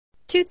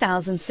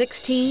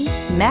2016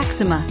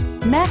 Maxima.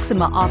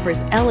 Maxima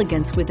offers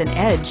elegance with an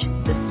edge.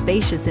 The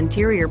spacious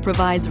interior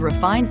provides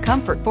refined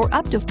comfort for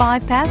up to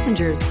 5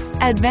 passengers.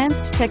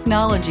 Advanced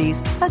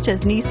technologies such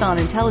as Nissan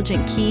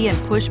intelligent key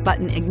and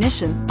push-button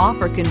ignition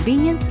offer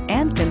convenience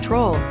and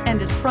control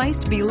and is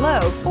priced below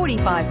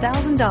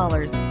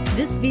 $45,000.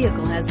 This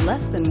vehicle has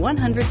less than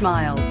 100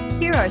 miles.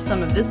 Here are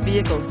some of this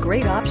vehicle's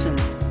great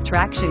options: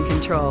 traction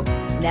control,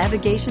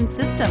 navigation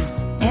system,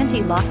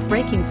 anti-lock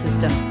braking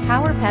system,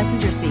 power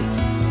passenger seat,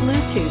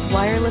 Bluetooth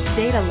wireless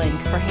data link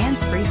for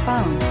hands-free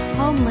phone,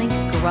 home link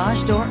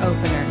garage door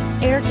opener,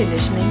 air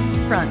conditioning,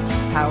 front,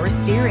 power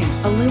steering,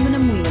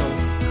 aluminum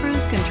wheels,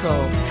 cruise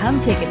control. Come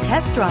take a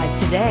test drive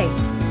today.